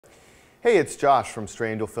Hey, it's Josh from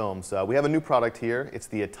Stray Angel Films. We have a new product here. It's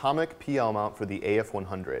the atomic PL mount for the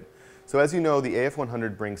AF-100. So as you know, the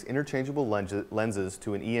AF-100 brings interchangeable lenses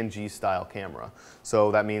to an ENG style camera.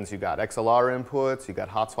 So that means you got XLR inputs, you got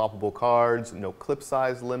hot swappable cards, no clip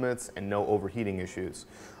size limits, and no overheating issues.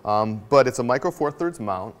 But it's a micro 4/3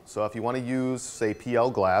 mount, so if you want to use, say,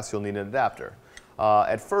 PL glass, you'll need an adapter.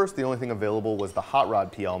 At first, the only thing available was the hot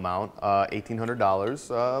rod PL mount,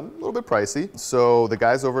 $1,800, a little bit pricey. So the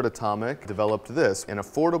guys over at Atomic developed this, an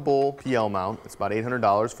affordable PL mount. It's about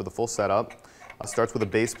 $800 for the full setup. Starts with a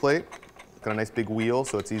base plate, got a nice big wheel,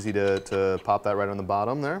 so it's easy to pop that right on the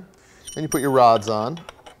bottom there. And you put your rods on,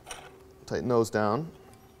 tighten those down.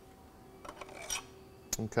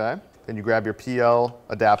 Okay, then you grab your PL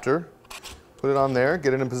adapter, put it on there,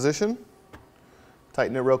 get it in position,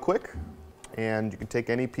 tighten it real quick. And you can take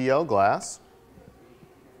any PL glass,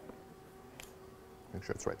 make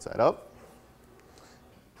sure it's right side up,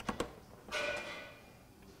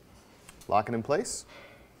 lock it in place,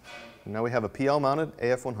 and now we have a PL mounted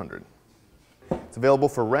AF-100. It's available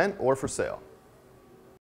for rent or for sale.